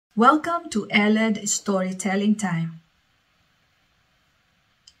Welcome to Ellehd Storytelling Time.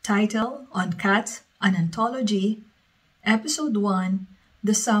 Title On Cats, an Anthology, Episode 1,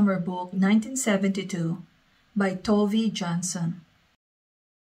 The Summer Book 1972 by Tove Jansson.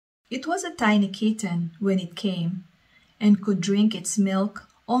 It was a tiny kitten when it came and could drink its milk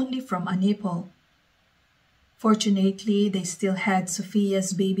only from a nipple. Fortunately, they still had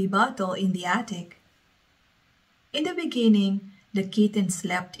Sophia's baby bottle in the attic. In the beginning, the kitten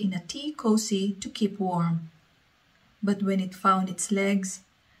slept in a tea cozy to keep warm. But when it found its legs,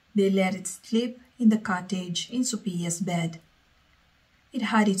 they let it sleep in the cottage in Sophia's bed. It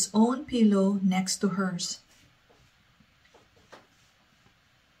had its own pillow next to hers.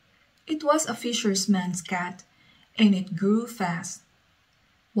 It was a fisherman's cat, and it grew fast.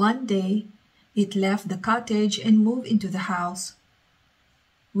 One day, it left the cottage and moved into the house,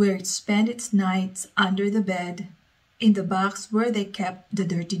 where it spent its nights under the bed, in the box where they kept the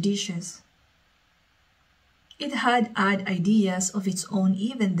dirty dishes. It had odd ideas of its own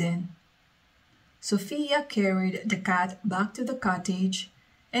even then. Sophia carried the cat back to the cottage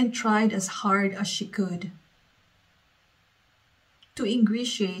and tried as hard as she could to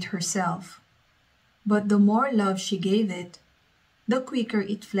ingratiate herself, but the more love she gave it, the quicker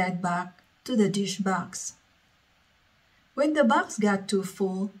it fled back to the dish box. When the box got too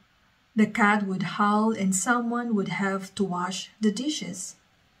full, the cat would howl and someone would have to wash the dishes.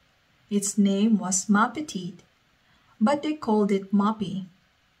 Its name was Moppy, but they called it Moppy.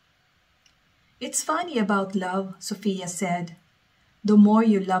 It's funny about love, Sophia said. The more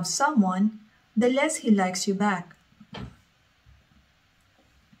you love someone, the less he likes you back.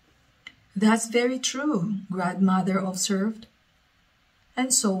 That's very true, Grandmother observed.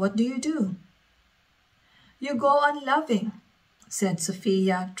 And so what do? You go on loving, said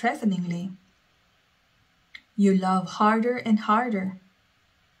Sophia threateningly. You love harder and harder.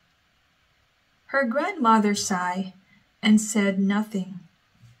 Her grandmother sighed and said nothing.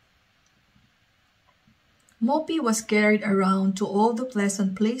 Moppy was carried around to all the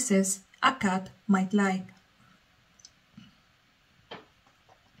pleasant places a cat might like.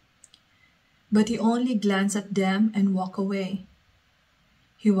 But he only glanced at them and walked away.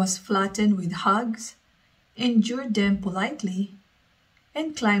 He was flattened with hugs, endured them politely,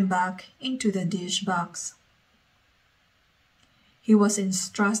 and climbed back into the dish box. He was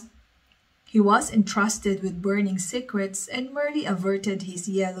entrusted with burning secrets and merely averted his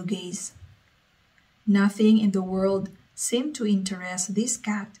yellow gaze. Nothing in the world seemed to interest this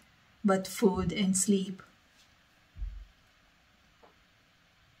cat but food and sleep.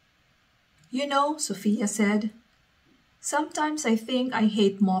 You know, Sophia said, sometimes I think I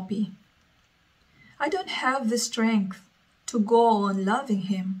hate Moppy. I don't have the strength to go on loving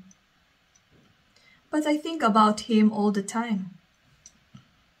him. But I think about him all the time.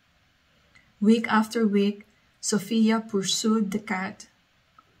 Week after week, Sophia pursued the cat.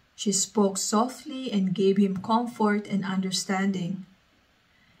 She spoke softly and gave him comfort and understanding.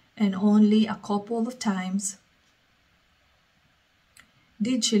 And only a couple of times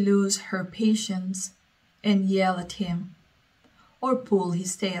did she lose her patience and yell at him or pull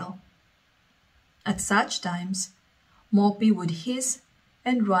his tail. At such times, Moppy would hiss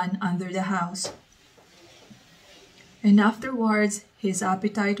and run under the house. And afterwards, his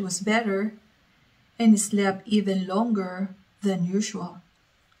appetite was better and he slept even longer than usual,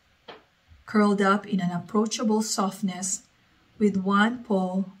 curled up in an approachable softness with one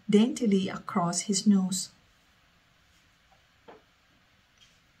paw daintily across his nose.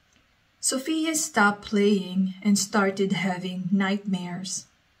 Sophia stopped playing and started having nightmares.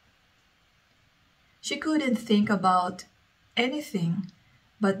 She couldn't think about anything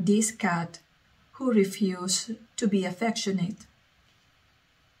but this cat who refused to be affectionate.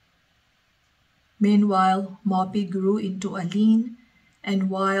 Meanwhile, Moppy grew into a lean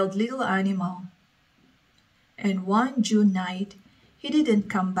and wild little animal. And one June night, he didn't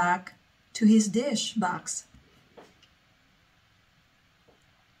come back to his dish box.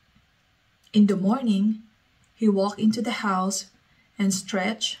 In the morning, he walked into the house and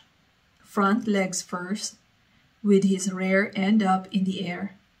stretched, front legs first, with his rear end up in the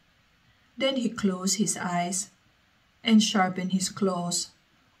air. Then he closed his eyes and sharpened his claws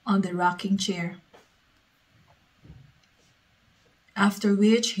on the rocking chair. After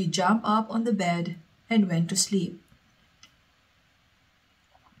which he jumped up on the bed and went to sleep.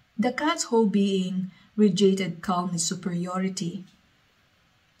 The cat's whole being radiated calmness superiority.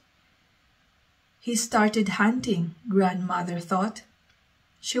 He started hunting, Grandmother thought.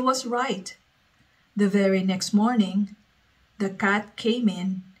 She was right. The very next morning, the cat came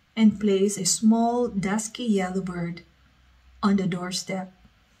in and placed a small, dusky yellow bird on the doorstep.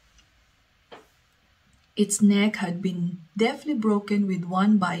 Its neck had been deftly broken with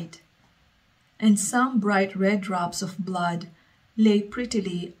one bite, and some bright red drops of blood lay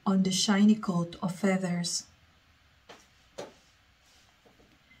prettily on the shiny coat of feathers.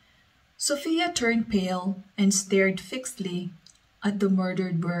 Sophia turned pale and stared fixedly at the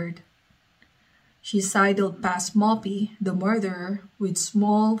murdered bird. She sidled past Moppy, the murderer, with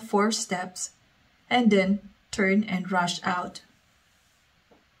small 4 steps, and then turned and rushed out.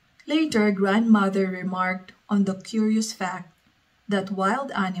 Later, grandmother remarked on the curious fact that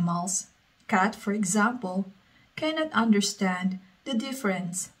wild animals, cat for example, cannot understand the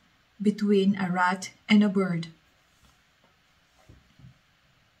difference between a rat and a bird.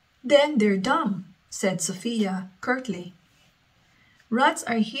 "Then they're dumb," said Sophia curtly. "Rats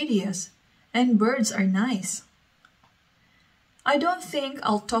are hideous and birds are nice. I don't think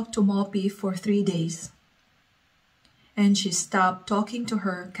I'll talk to Moppy for 3 days." And she stopped talking to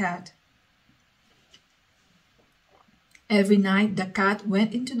her cat. Every night the cat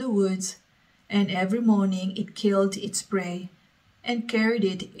went into the woods, and every morning it killed its prey and carried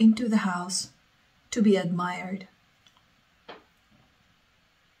it into the house to be admired.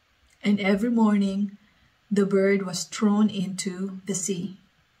 And every morning the bird was thrown into the sea.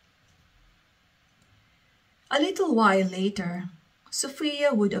 A little while later,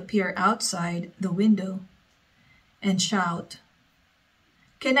 Sophia would appear outside the window and shout,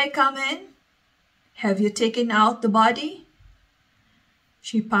 "Can I come in? Have you taken out the body?"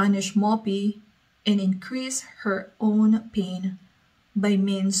 She punished Moppy and increased her own pain by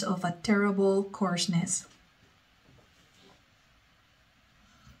means of a terrible coarseness.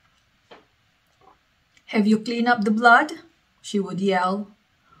 "Have you cleaned up the blood?" she would yell.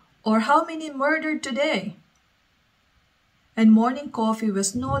 "Or how many murdered today?" And morning coffee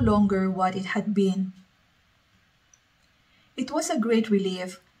was no longer what it had been. It was a great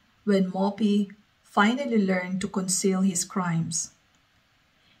relief when Moppy finally learned to conceal his crimes.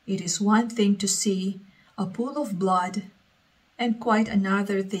 It is one thing to see a pool of blood, and quite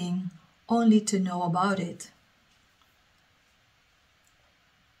another thing only to know about it.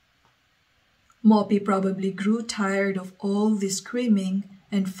 Moppy probably grew tired of all this screaming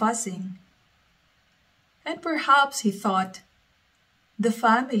and fussing, and perhaps he thought the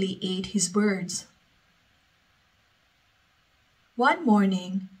family ate his birds. One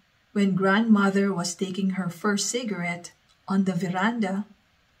morning, when grandmother was taking her first cigarette on the veranda,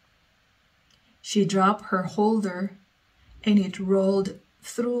 she dropped her holder and it rolled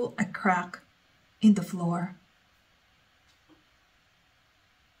through a crack in the floor.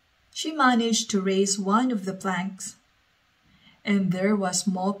 She managed to raise one of the planks, and there was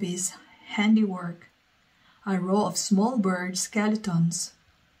Moppy's handiwork, a row of small bird skeletons,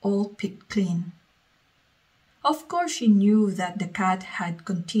 all picked clean. Of course she knew that the cat had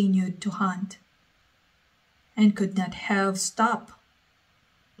continued to hunt and could not have stopped,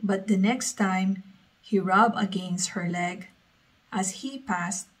 but the next time he rubbed against her leg as he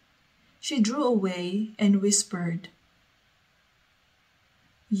passed, she drew away and whispered,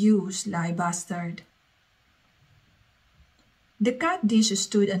 "You sly bastard." The cat dish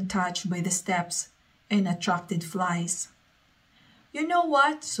stood untouched by the steps and attracted flies. "You know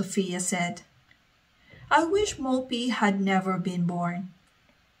what?" Sophia said. "I wish Moppy had never been born.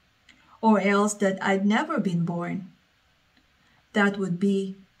 Or else that I'd never been born. That would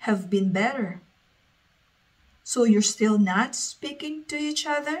have been better." "So you're still not speaking to each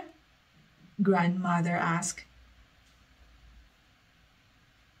other?" grandmother asked.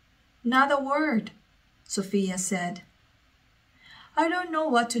 "Not a word," Sophia said. "I don't know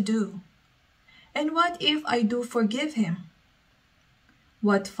what to do. And what if I do forgive him?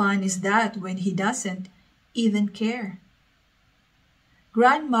 What fun is that when he doesn't even care?"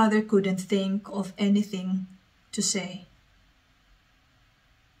 Grandmother couldn't think of anything to say.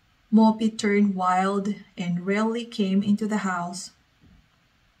 Moppy turned wild and rarely came into the house.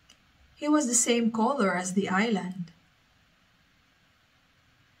 He was the same color as the island,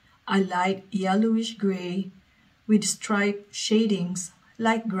 a light yellowish gray with striped shadings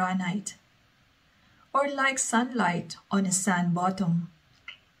like granite, or like sunlight on a sand bottom.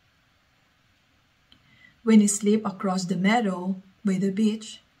 When he slipped across the meadow by the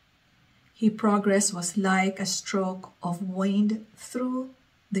beach, his progress was like a stroke of wind through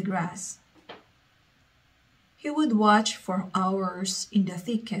the grass. He would watch for hours in the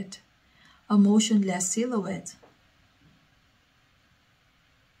thicket, a motionless silhouette.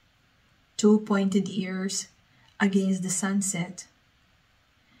 2 pointed ears against the sunset,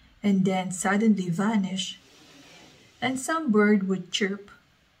 and then suddenly vanish, and some bird would chirp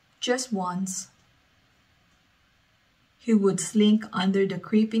just once. He would slink under the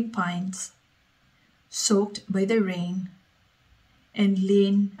creeping pines, soaked by the rain, and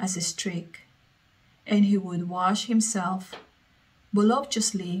lean as a streak, and he would wash himself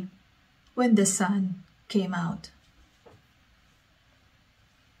voluptuously when the sun came out.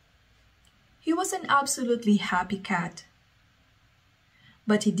 He was an absolutely happy cat,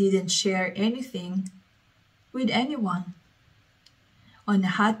 but he didn't share anything with anyone. On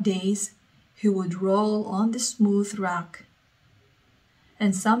hot days, he would roll on the smooth rock,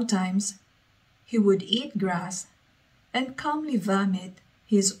 and sometimes he would eat grass and calmly vomit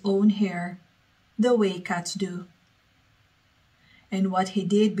his own hair the way cats do. And what he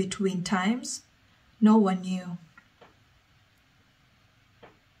did between times, no one knew.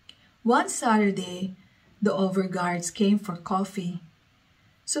 One Saturday, the overguards came for coffee.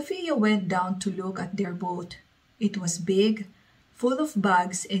 Sophia went down to look at their boat. It was big, full of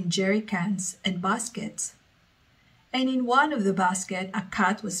bags and jerry cans and baskets. And in one of the baskets, a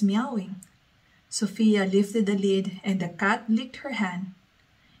cat was meowing. Sophia lifted the lid and the cat licked her hand.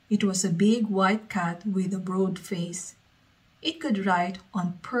 It was a big white cat with a broad face. It could write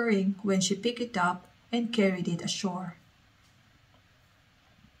on purring when she picked it up and carried it ashore.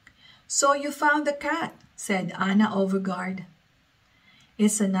 "So you found the cat," said Anna Overguard.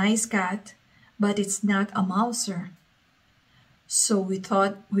 "It's a nice cat, but it's not a mouser. So we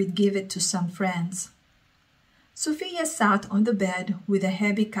thought we'd give it to some friends." Sophia sat on the bed with a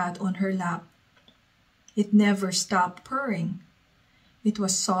heavy cat on her lap. It never stopped purring. It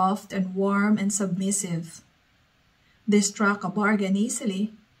was soft and warm and submissive. They struck a bargain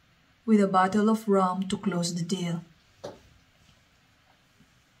easily, with a bottle of rum to close the deal.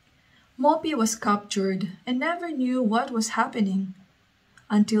 Moppy was captured and never knew what was happening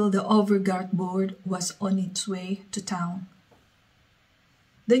until the Overguard boat was on its way to town.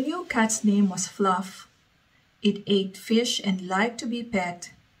 The new cat's name was Fluff. It ate fish and liked to be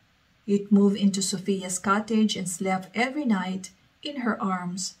pet. It moved into Sophia's cottage and slept every night in her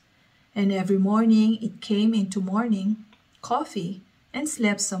arms, and every morning it came into morning coffee and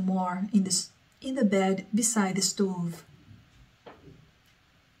slept some more in the bed beside the stove.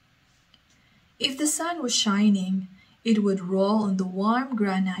 If the sun was shining, it would roll on the warm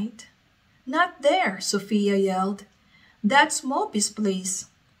granite. "Not there!" Sophia yelled. "That's Moppy's place."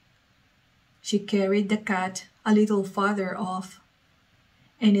 She carried the cat a little farther off,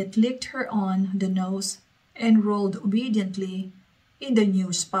 and it licked her on the nose and rolled obediently in the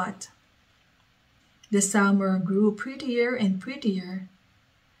new spot. The summer grew prettier and prettier,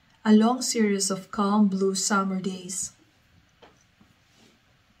 a long series of calm blue summer days.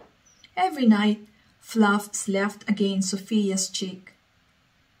 Every night, Fluff slept against Sophia's cheek.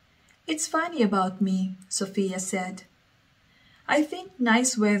 "It's funny about me," Sophia said. "I think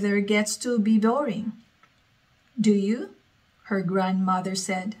nice weather gets to be boring." "Do you?" her grandmother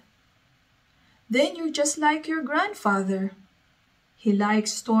said. "Then you're just like your grandfather. He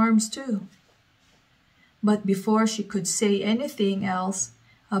likes storms too." But before she could say anything else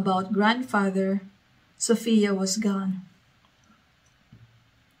about grandfather, Sophia was gone.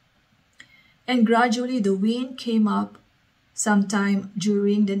 And gradually the wind came up sometime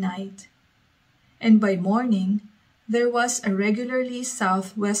during the night, and by morning there was a regularly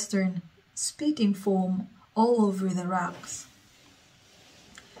southwestern spitting foam all over the rocks.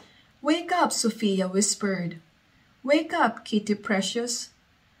 "Wake up," Sophia whispered. "Wake up, kitty precious.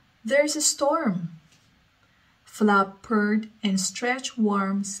 There's a storm." Fluff purred and stretched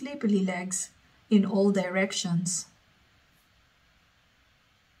warm, sleepily legs in all directions.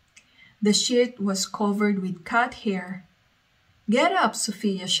 The sheet was covered with cat hair. "Get up,"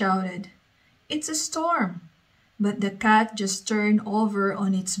 Sophia shouted. "It's a storm." But the cat just turned over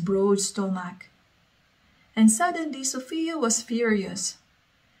on its broad stomach. And suddenly Sophia was furious.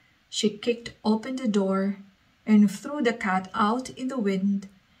 She kicked open the door and threw the cat out in the wind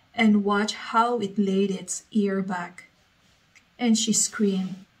and watched how it laid its ear back. And she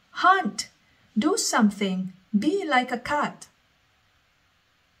screamed, "Hunt! Do something! Be like a cat!"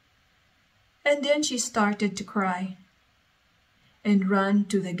 And then she started to cry and ran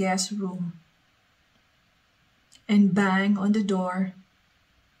to the guest room and banged on the door.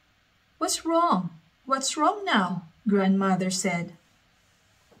 "What's wrong? What's wrong now?" Grandmother said.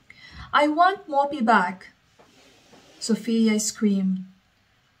 "I want Moppy back," Sophia screamed.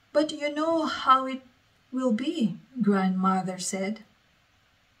 "But you know how it will be," Grandmother said.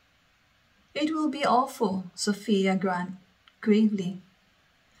 "It will be awful," Sophia grunted gravely.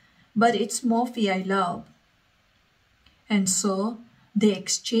 "But it's Moppy I love." And so they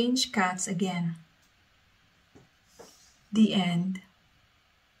exchanged cats again. The end.